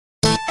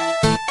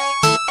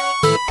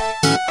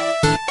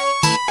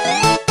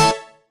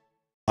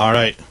All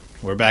right,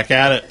 we're back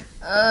at it.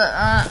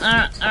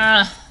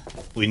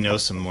 We know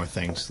some more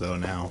things, though,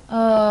 now.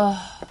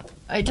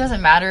 It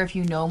doesn't matter if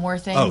you know more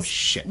things. Oh,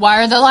 shit.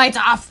 Why are the lights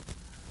off?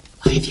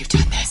 Why have you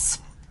done this?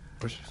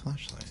 Where's your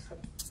flashlight?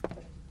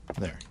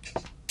 There.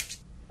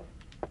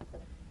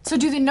 So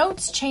do the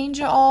notes change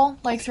at all,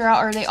 like,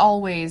 throughout, or are they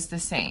always the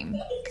same?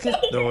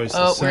 They're always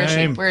the same. Where is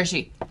she? Where is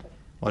she?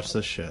 Watch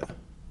this shit.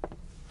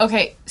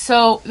 Okay,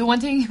 so the one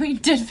thing we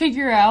did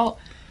figure out...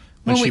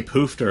 When she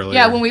poofed earlier.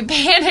 Yeah, when we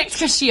panicked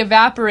because she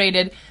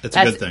evaporated. It's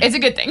a good thing. It's a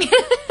good thing.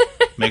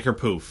 Make her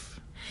poof.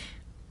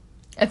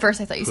 At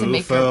first I thought you said Poof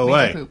make her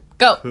away. poop.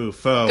 Go.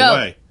 Poof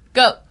away.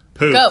 Go.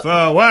 Poof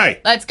Go.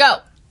 away. Let's go.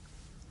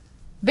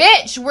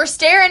 Bitch, we're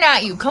staring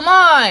at you. Come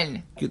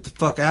on. Get the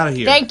fuck out of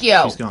here. Thank you.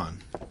 She's gone.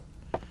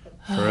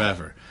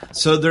 Forever.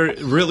 So they're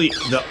really,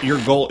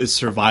 your goal is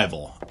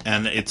survival.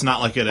 And it's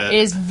not like it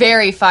is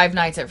very Five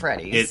Nights at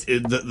Freddy's.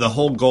 The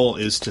whole goal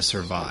is to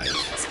survive.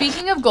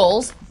 Speaking of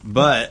goals,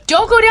 but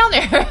don't go down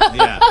there.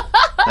 Yeah,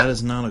 that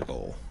is not a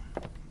goal.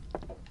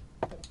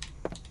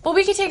 Well,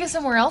 we could take us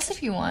somewhere else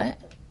if you want.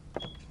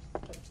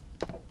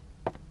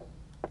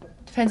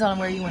 Depends on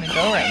where you want to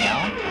go right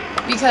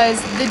now.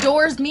 Because the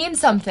doors mean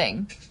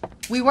something.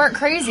 We weren't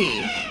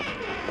crazy.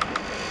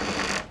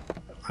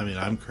 I mean,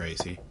 I'm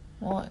crazy.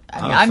 Well,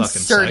 I mean, I'm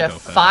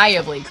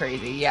certifiably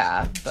crazy,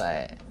 yeah,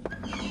 but...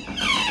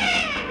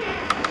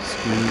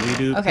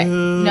 Scooby-Doo. Okay,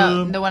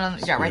 no, the one on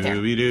the... Yeah, right there.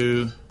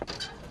 Scooby-Doo.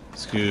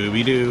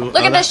 Scooby-Doo.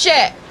 Look at this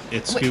shit!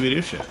 It's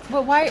Scooby-Doo shit.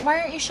 But why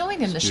aren't you showing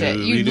them the shit?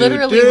 You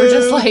literally were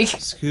just like...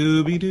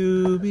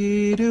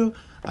 Scooby-Doo-Be-Doo.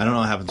 I don't know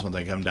what happens when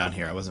they come down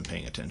here. I wasn't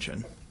paying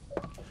attention.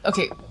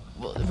 Okay,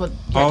 well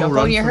yeah, don't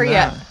go near her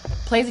yet.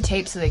 Play the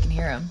tape so they can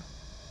hear him.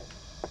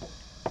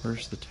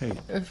 Where's the tape?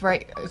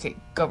 Right, okay,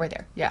 go right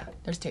there. Yeah,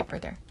 there's tape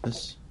right there.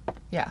 This?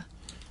 Yeah.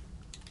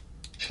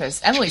 Because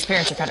Emily's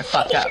parents are kind of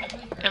fucked up.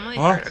 Emily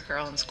hurt a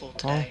girl in school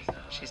today.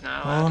 She's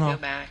not allowed to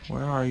go back.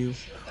 Where are you?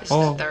 This is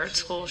the third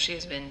school she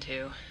has been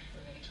to.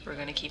 We're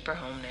going to keep her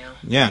home now.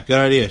 Yeah, good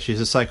idea.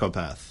 She's a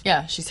psychopath.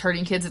 Yeah, she's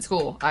hurting kids at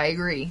school. I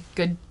agree.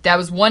 Good. That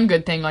was one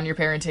good thing on your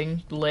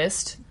parenting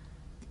list.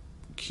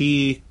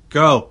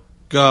 Go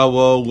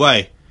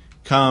away.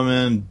 Come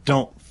and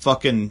don't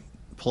fucking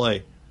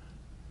play.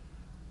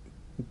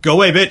 Go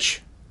away, bitch.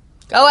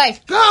 Go away.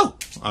 Go.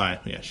 All right.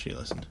 Yeah, she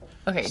listened.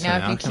 Okay, so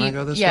now if you can I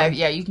go this way?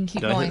 Yeah, you can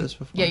keep Did going. I hit this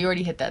before? Yeah, you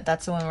already hit that.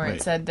 That's the one where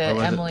it said that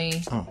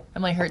Emily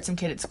hurt some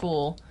kid at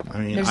school. I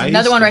mean, there's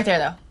another one right there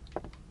though.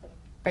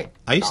 Right.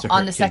 I used to hurt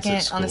on the kids second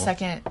at school. on the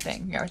second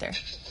thing. Yeah, right there.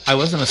 I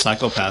wasn't a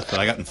psychopath, but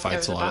I got in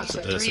fights a lot as a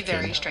kid. There was a box of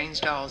 3 very strange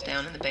dolls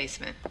down in the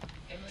basement.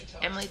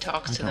 Emily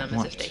talks to them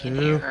as if they can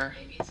hear her.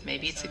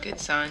 Maybe it's a good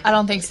sign. I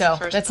don't think so.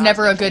 That's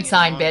never a good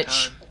sign,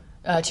 bitch.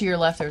 To your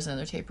left, there's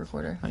another tape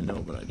recorder. I know,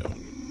 but I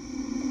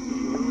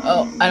don't.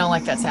 Oh, I don't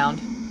like that sound.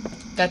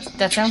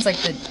 That sounds like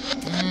the...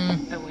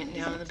 I went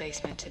down in the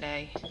basement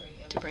today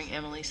to bring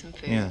Emily some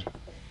food. Yeah.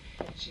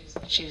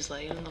 She was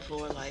laying on the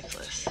floor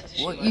lifeless.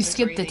 Well, you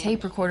skipped the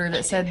tape recorder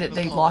that said that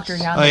they locked her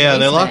down in the basement. Oh, yeah,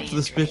 they locked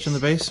this bitch in the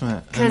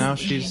basement, and now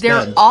she's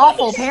dead. They're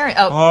awful parents.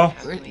 Oh,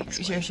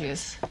 here she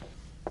is.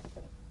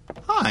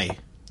 Hi.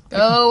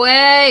 Go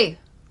away!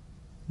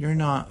 You're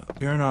not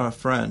a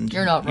friend.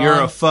 You're not wrong.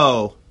 You're a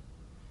foe.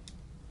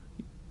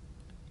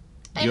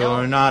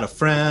 You're not a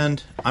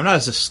friend. I'm not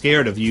as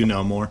scared of you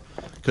no more.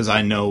 Because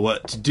I know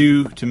what to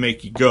do to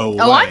make you go away.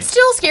 Oh, I'm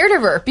still scared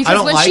of her.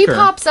 Because when she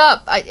pops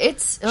up,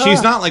 it's... Ugh.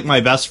 She's not like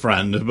my best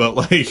friend, but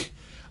like...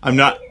 I'm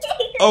not...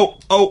 Oh,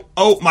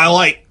 my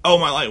light. Oh,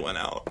 my light went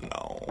out.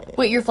 No.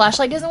 Wait, your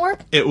flashlight doesn't work?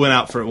 It went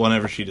out for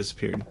whenever she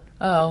disappeared.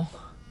 Oh.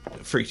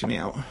 It freaked me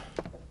out.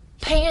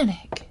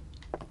 Panic.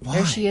 Why?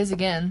 There she is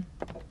again.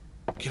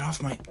 Get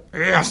off my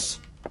ass.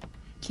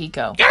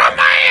 Kiko. Get off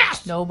my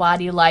ass!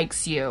 Nobody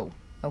likes you.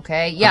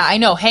 Okay? Yeah, I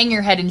know. Hang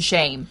your head in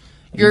shame.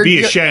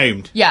 Be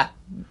ashamed. Yeah.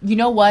 You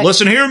know what?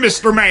 Listen here,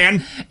 Mr.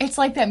 Man. It's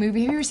like that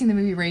movie. Have you ever seen the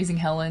movie Raising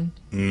Helen?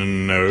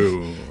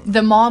 No.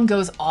 The mom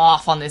goes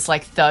off on this,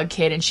 like, thug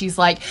kid, and she's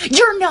like,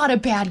 you're not a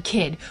bad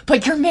kid,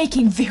 but you're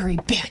making very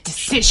bad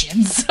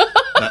decisions.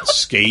 That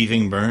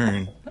scathing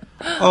burn.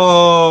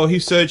 Oh,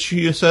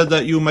 she said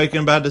that you're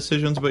making bad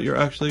decisions, but you're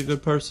actually a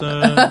good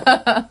person.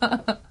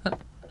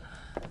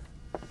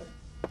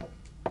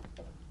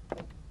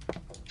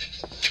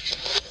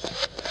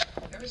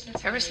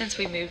 Ever since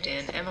we moved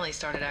in, Emily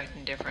started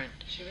acting different.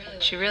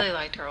 She really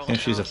liked her old house.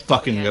 Yeah, she's a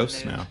fucking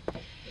ghost now.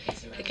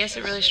 I guess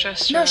it really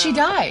stressed her out. No, she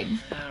died.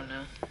 I don't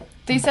know.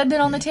 They said that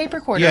on the tape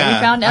recorder. Yeah, we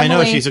found Emily. I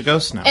know she's a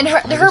ghost now. And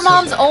her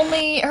mom's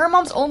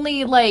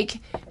only like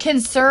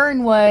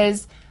concern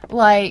was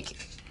like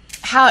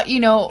how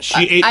she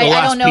ate the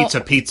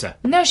last pizza.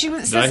 No, she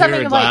was said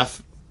something like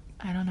laugh?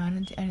 I don't know. I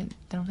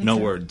don't think no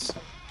so. words.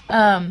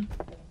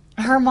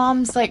 Her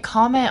mom's like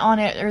comment on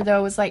it, or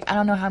though was like, I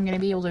don't know how I'm going to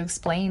be able to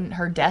explain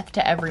her death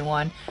to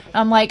everyone. And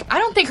I'm like, I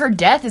don't think her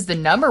death is the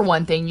number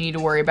one thing you need to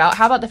worry about.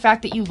 How about the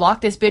fact that you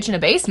locked this bitch in a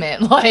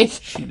basement? Like,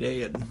 she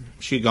dead.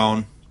 She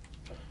gone.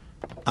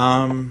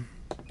 The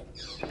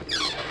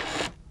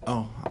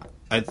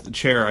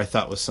chair I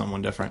thought was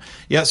someone different.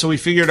 Yeah, so we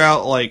figured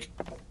out like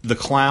the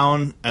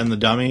clown and the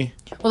dummy.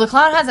 Well, the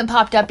clown hasn't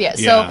popped up yet.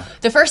 Yeah. So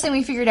the first thing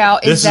we figured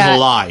out This is that... is a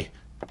lie.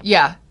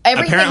 Yeah.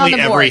 Everything Apparently on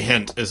the board. every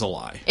hint is a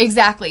lie.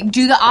 Exactly.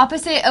 Do the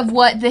opposite of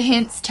what the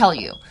hints tell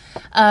you.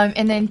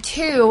 And then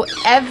 2,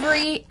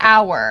 every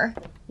hour...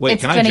 Wait,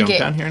 it's can I gonna jump get...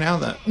 down here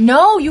now?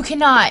 No, you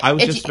cannot. I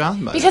was just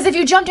bound by because that. if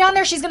you jump down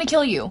there, she's gonna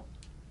kill you.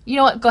 You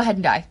know what? Go ahead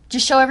and die.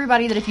 Just show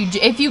everybody that if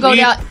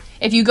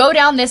you go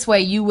down this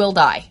way, you will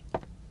die.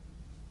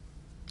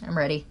 I'm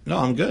ready. No,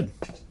 I'm good.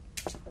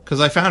 Because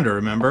I found her,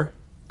 remember?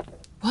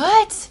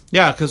 What?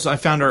 Yeah, because I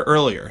found her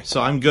earlier,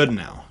 so I'm good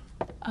now.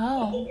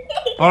 Oh.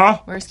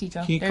 Where's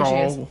Kiko? Kiko. There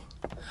she is.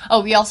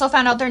 Oh, we also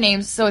found out their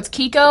names. So it's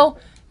Kiko,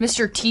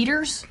 Mr.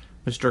 Teeters.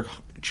 Mr.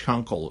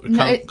 Chunkle.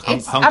 No,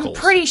 I'm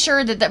pretty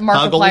sure that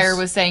Markiplier Huggles?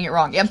 was saying it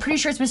wrong. Yeah, I'm pretty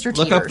sure it's Mr. Teeters.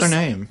 Look up their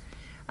name.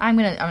 I'm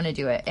gonna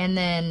do it. And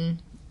then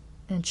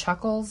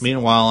Chuckles.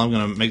 Meanwhile, I'm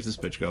going to make this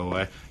bitch go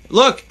away.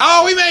 Look!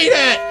 Oh, we made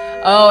it!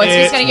 Oh, it's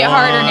just gonna get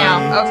harder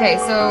now. Okay,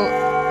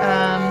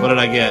 so what did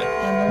I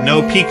get?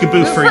 No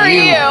peekaboo for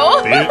you,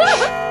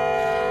 bitch.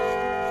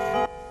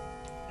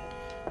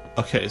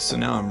 Okay, so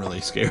now I'm really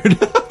scared.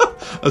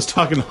 I was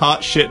talking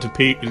hot shit to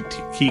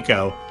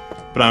Kiko,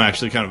 but I'm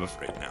actually kind of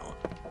afraid now.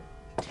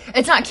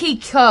 It's not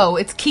Kiko,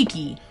 it's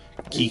Kiki.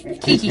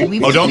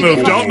 Kiki. Oh, don't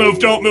move, don't move,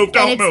 don't move,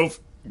 don't move.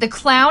 The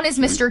clown is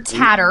Mr.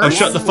 Tatters. Oh,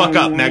 shut the fuck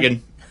up,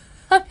 Megan.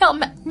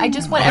 I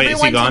just want everyone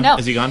is he gone? to know.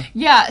 Is he gone?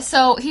 Yeah,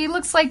 so he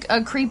looks like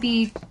a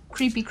creepy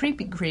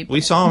creep.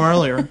 We saw him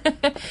earlier.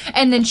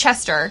 And then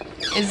Chester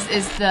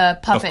is the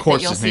puppet Of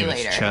course that you'll his see name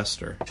later. is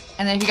Chester.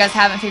 And then if you guys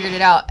haven't figured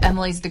it out,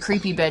 Emily's the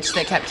creepy bitch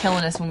that kept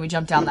killing us when we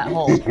jumped down that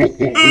hole.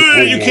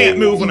 You can't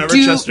move whenever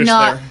Chester's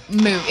not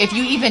there. move. If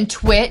you even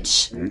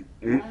twitch,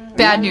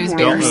 bad news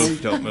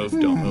bears. Don't move.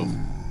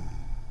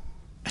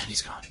 And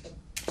he's gone.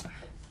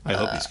 I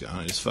hope he's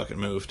gone. He just fucking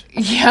moved.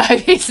 Yeah,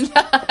 he's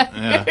not.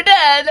 Yeah. You're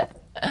dead.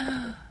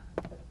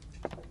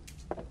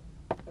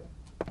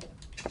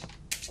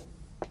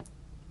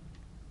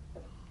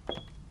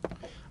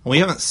 We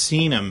haven't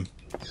seen him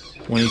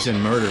when he's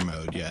in murder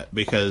mode yet,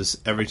 because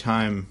every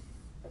time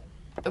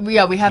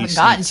Yeah, we haven't he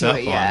gotten sneaks to up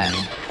it on yet.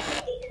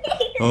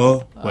 me. Oh,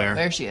 where?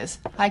 There she is.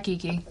 Hi,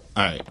 Kiki.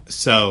 Alright,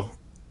 so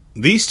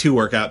these two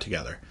work out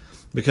together.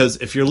 Because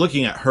if you're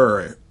looking at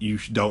her, you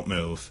don't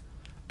move.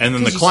 And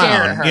then the 'Cause you stare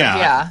clown, at her, yeah.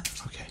 yeah.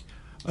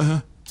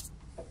 Okay.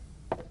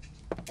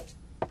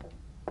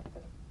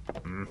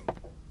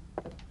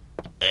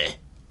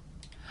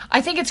 I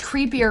think it's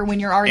creepier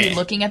when you're already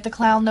looking at the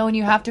clown, though, and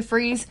you have to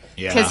freeze.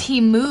 Yeah. Because he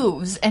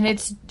moves, and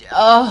it's...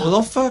 Well,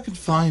 they'll fucking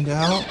find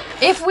out.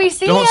 If we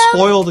see Don't him...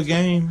 spoil the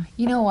game.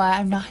 You know what?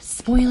 I'm not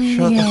spoiling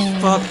Shut the the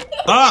game. fuck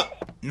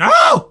up.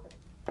 No!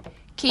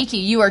 Kiki,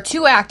 you are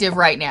too active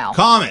right now.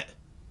 Comet.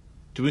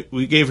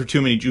 We gave her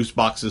too many juice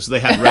boxes.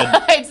 They had red...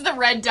 It's the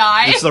red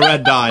dye. It's the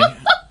red dye.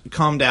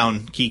 Calm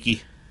down,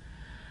 Kiki.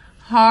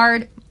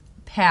 Hard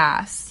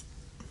pass.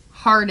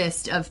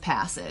 Hardest of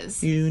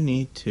passes. You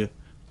need to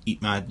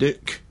eat my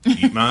dick.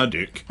 Eat my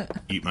dick.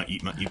 Eat my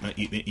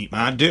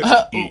dick.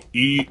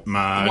 Eat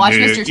my Watch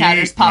dick. Mr.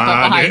 Tatters Eat pop my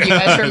up behind dick. you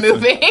as you're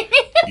moving.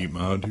 Eat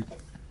my dick.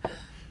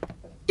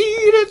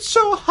 Eat it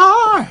so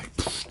hard.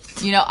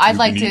 You know, I'd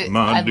like eat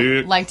my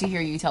dick. to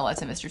hear you tell that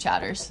to Mr.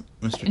 Tatters.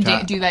 Mr. And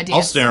Tatters. do that dance.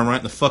 I'll stare him right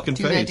in the fucking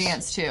Do face. that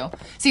dance too.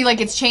 See, like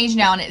it's changed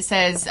now and it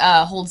says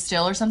hold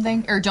still or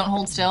something. Or don't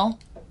hold still.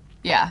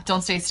 Yeah,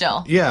 don't stay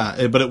still.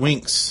 Yeah, but it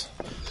winks.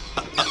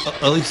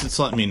 At least it's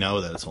letting me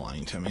know that it's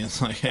lying to me.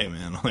 It's like, hey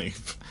man, like,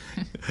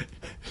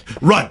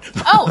 run.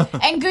 Oh,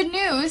 and good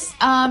news.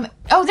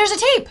 Oh, there's a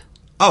tape.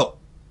 Oh.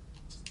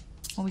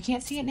 Well, we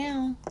can't see it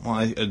now.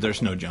 Well,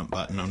 there's no jump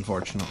button,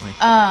 unfortunately.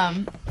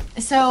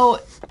 So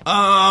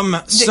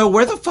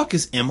where the fuck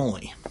is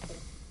Emily?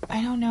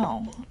 I don't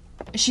know.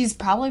 She's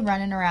probably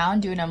running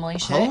around doing Emily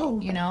shit. Hello?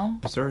 You know.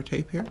 Is there a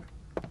tape here?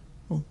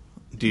 Oh,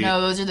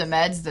 No, those are the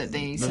meds that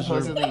they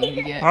supposedly need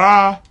to get.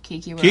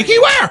 Kiki, where? Kiki,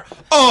 where?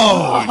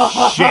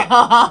 Oh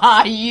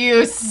shit!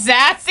 You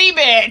sassy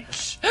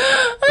bitch!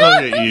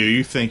 Look at you.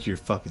 You think you're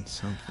fucking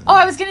something. Oh,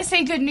 I was gonna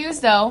say good news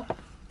though.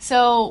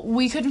 So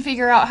we couldn't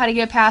figure out how to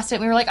get past it.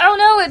 We were like, I don't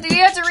know,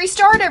 you have to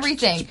restart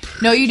everything.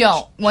 No, you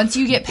don't. Once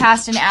you get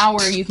past an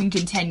hour, you can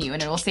continue,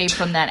 and it will save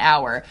from that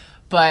hour.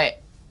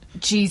 But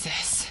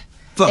Jesus,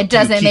 Fuck it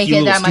doesn't you, make Kiki,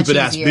 it that much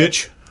stupid easier. Ass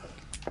bitch.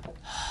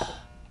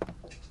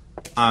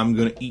 I'm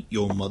gonna eat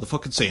your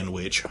motherfucking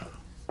sandwich.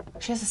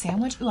 She has a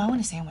sandwich. Ooh, I want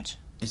a sandwich.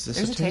 Is this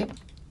There's a tape?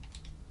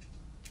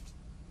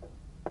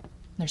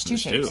 There's two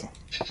There's tapes.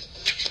 two.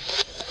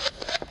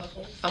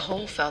 A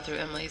hole fell through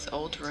Emily's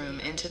old room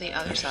into the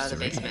other side of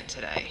the basement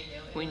today.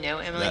 We know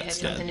Emily had That's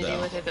something dead, to do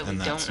though. with it, but we And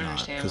don't that's not,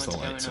 understand because what's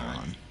the lights going are on.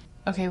 on.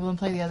 Okay, we'll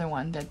play the other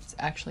one that's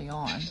actually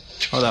on.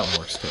 Oh, that one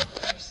works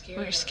too.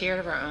 We're scared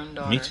of our own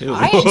daughter. Me too.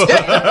 I am too.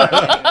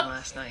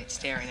 Last night,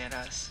 staring at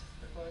us.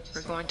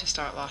 We're going to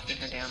start locking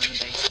her down in the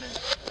basement.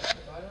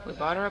 We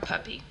bought her a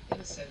puppy.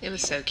 It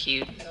was so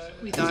cute.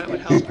 We thought it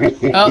would help her.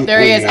 Oh,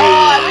 there he is. Oh,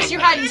 I wish you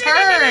hadn't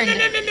turned.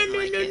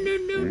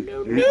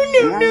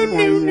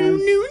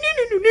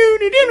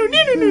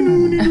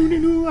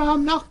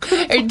 I'm not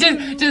gonna. Hey,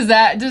 does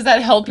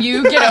that help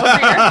you get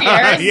over your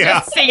fears? Yeah.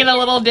 Just singing a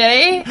little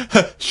ditty.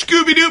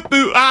 Scooby Doo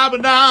Boo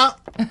Abada.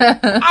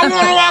 I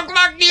wanna walk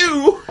like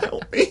you.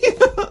 Help me.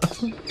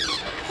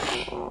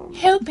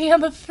 Help me,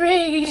 I'm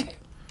afraid.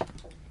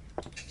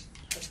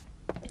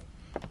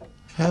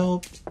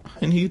 Help.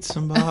 I need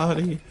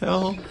somebody.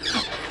 Help.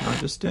 Not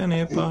just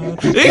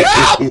anybody.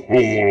 Help!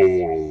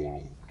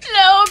 No,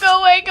 go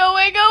away, go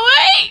away, go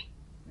away.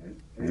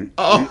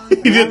 Oh, he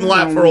didn't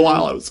laugh for a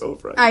while. I was so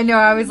afraid. I know,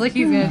 I was like,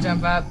 he's gonna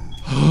jump up.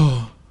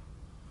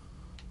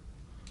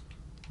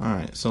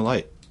 Alright, so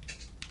light.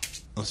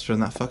 Let's turn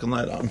that fucking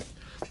light on.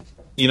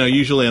 You know,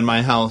 usually in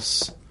my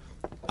house,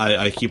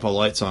 I keep all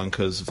lights on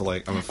because,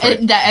 like, I'm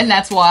afraid. And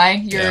that's why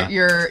Yeah.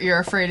 you're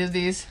afraid of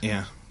these.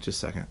 Yeah,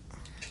 just a second.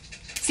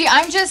 See,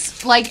 I'm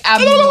just like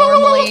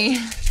abnormally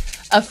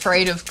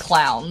afraid of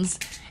clowns,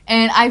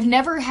 and I've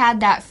never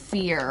had that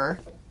fear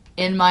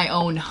in my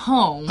own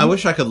home. I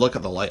wish I could look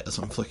at the light as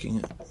I'm flicking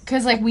it.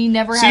 Because like we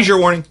never Seizure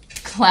have warning.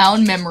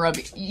 clown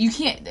memorabilia. You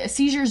can't.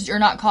 Seizures are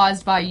not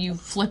caused by you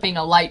flipping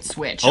a light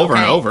switch. Over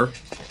okay? and over.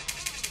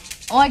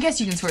 Well, I guess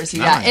you can sort of see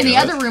Now that. I In the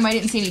get other room, I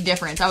didn't see any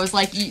difference. I was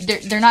like,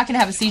 they're not going to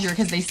have a seizure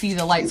because they see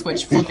the light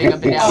switch flipping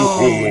up and down.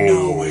 Oh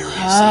no, where is he?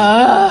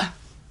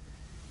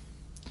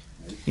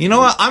 You know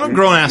what? I'm a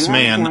grown-ass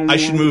man. I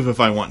should move if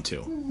I want to.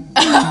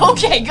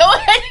 Okay, go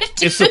ahead and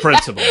do It's the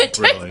principle, that.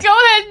 really.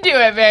 Go ahead and do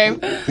it, babe.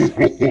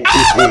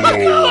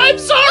 Oh, I'm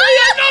sorry,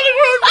 I'm not a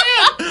grown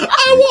man.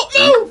 I won't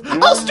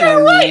move. I'll stay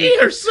right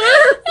here,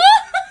 sir.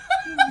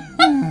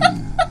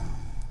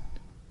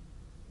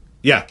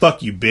 Yeah,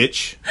 fuck you,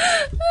 bitch.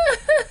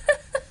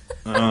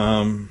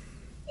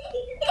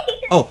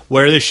 Oh,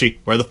 where is she?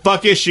 Where the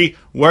fuck is she?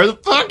 Where the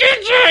fuck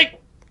is she?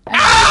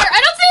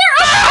 I don't see her.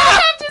 Oh,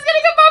 I'm just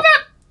gonna come over.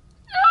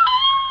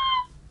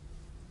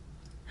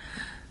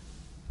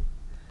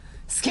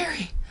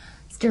 Scary.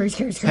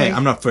 Hey,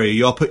 I'm not afraid of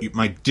you. I'll put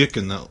my dick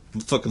in that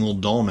fucking little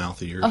doll mouth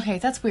of yours. Okay,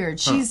 that's weird.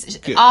 She's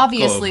Go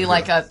obviously over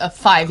like here. a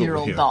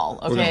 5-year-old here. doll.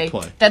 We're gonna Okay,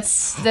 play. that's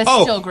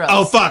still gross.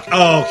 Oh, fuck.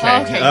 Oh,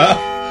 okay. Okay.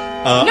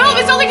 No,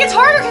 this only gets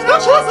harder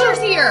because Chester's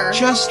here.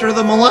 Chester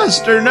the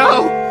molester,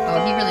 no.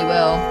 Oh, he really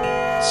will.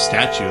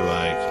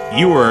 Statue-like.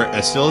 You were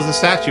as still as a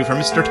statue for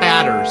Mr.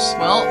 Tatters.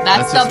 Well,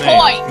 that's the his name.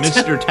 point.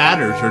 Mr.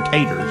 Tatters or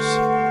Taters.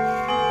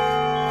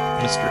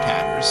 Mr.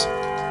 Tatters.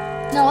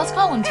 No, let's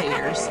call him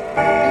Taters.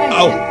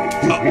 Oh.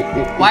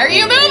 Why are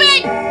you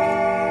moving?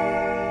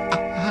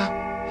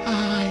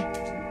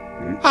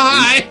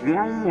 Hi.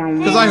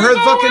 Because I heard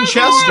fucking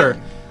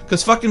Chester.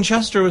 Because fucking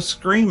Chester was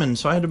screaming,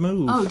 so I had to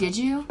move. Oh, did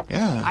you?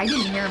 Yeah. I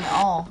didn't hear him at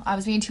all. I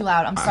was being too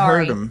loud. I'm I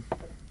sorry. heard him.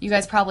 You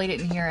guys probably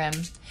didn't hear him.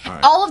 All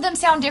right. All of them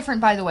sound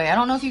different, by the way. I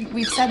don't know if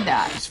we've said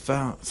that.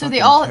 So they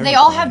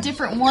all have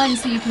different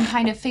ones, so you can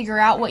kind of figure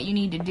out what you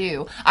need to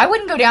do. I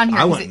wouldn't go down here.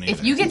 I 'cause wouldn't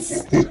if either. you get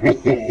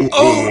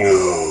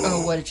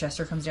Oh, what if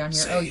Chester comes down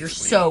here? Oh, you're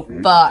so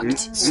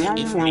fucked.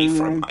 save me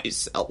from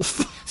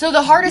myself. So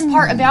the hardest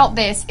part about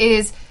this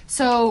is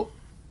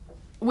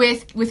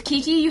with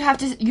Kiki you have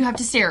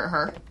to stare at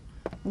her.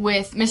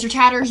 With Mr.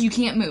 Tatters you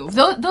can't move.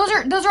 Those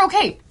are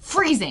okay.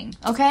 Freezing,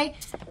 okay?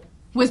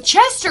 With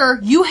Chester,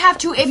 you have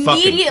to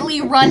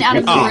immediately run out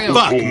of the room. Oh,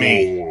 fuck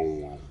me.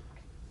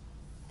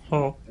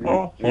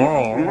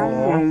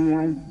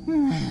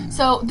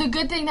 So the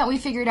good thing that we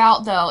figured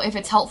out, though, if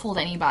it's helpful to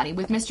anybody,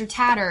 with Mr.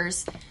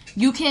 Tatters,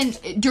 you can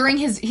during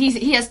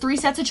he has 3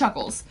 sets of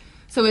chuckles.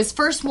 So his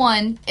first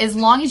one, as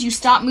long as you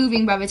stop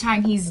moving by the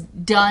time he's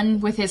done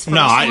with his first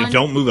No, I one.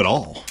 don't move at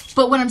all.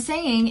 But what I'm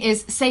saying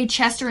is, say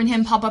Chester and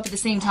him pop up at the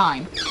same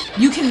time.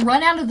 You can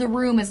run out of the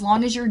room as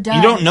long as you're done.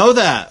 You don't know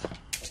that.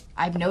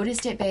 I've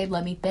noticed it, babe.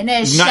 Let me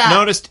finish. You've not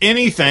noticed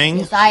anything.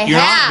 Yes, I You're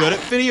have. not good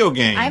at video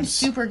games. I'm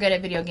super good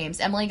at video games.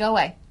 Emily, go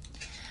away.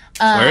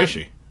 Where is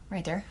she?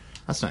 Right there.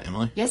 That's not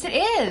Emily. Yes, it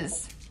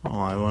is. Oh,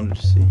 I wanted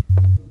to see.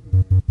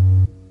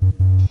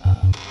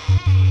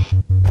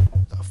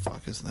 The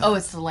fuck is that? Oh,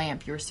 it's the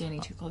lamp. You were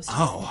standing too close to it.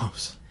 Oh.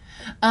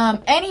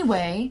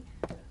 Anyway,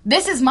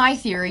 this is my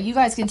theory. You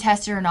guys can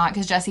test it or not,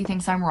 because Jesse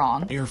thinks I'm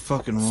wrong. You're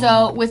fucking wrong.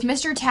 So, with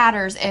Mr.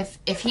 Tatters, if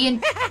he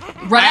and...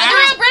 Run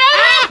out of the room! Run out of the room!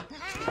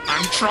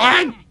 I'm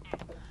trying.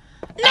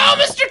 No,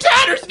 Mr.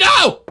 Tatters,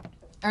 no!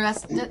 Or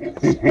that's...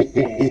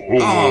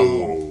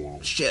 Oh,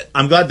 shit.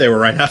 I'm glad they were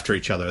right after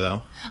each other,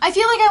 though. I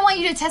feel like I want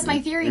you to test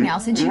my theory now,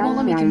 since you won't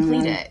let me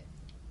complete it.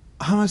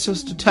 How am I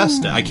supposed to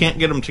test it? I can't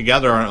get them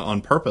together on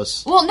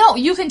purpose. Well, no,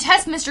 you can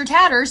test Mr.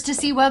 Tatters to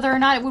see whether or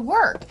not it would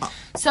work.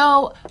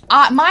 So,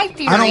 my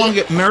theory... I don't want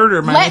to get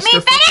murdered, my Let Mr.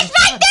 me finish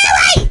my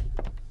theory!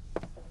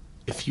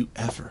 If you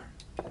ever,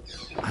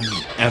 I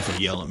mean ever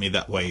yell at me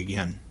that way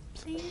again.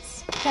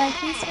 Please? Can I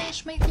please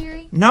finish my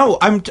theory? No,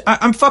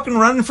 I'm fucking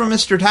running from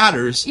Mr.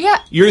 Tatters. Yeah.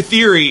 Your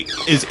theory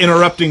is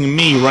interrupting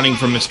me running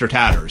from Mr.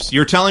 Tatters.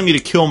 You're telling me to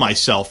kill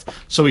myself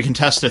so we can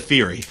test a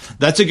theory.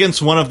 That's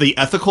against one of the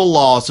ethical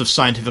laws of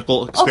scientific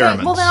experiments.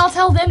 Okay, well then I'll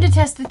tell them to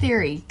test the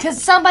theory.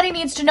 Because somebody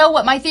needs to know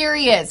what my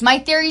theory is. My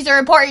theories are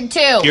important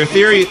too. Your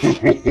theory...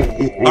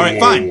 Alright,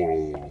 fine.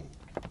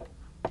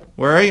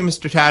 Where are you,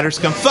 Mr. Tatters?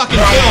 Come fucking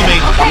kill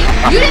me. Okay,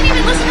 you didn't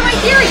even listen to my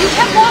theory. You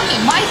kept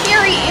walking. My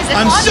theory is...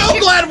 I'm so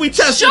glad we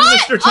tested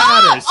Mr. Shut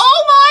Tatters. up!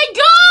 Oh my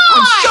god!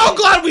 I'm so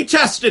glad we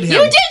tested him. You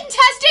didn't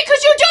test it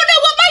because you don't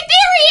know what my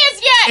theory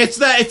is yet! It's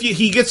that if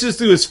he gets us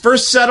through his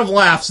first set of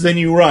laughs, then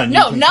you run.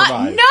 No, you can not...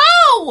 survive.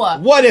 No!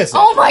 What is it?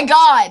 Oh my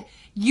god!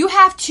 You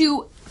have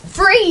to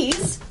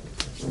freeze...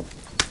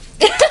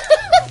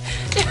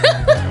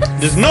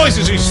 This noise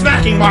is you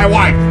smacking my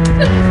wife.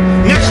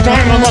 Next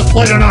time, let's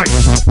play tonight.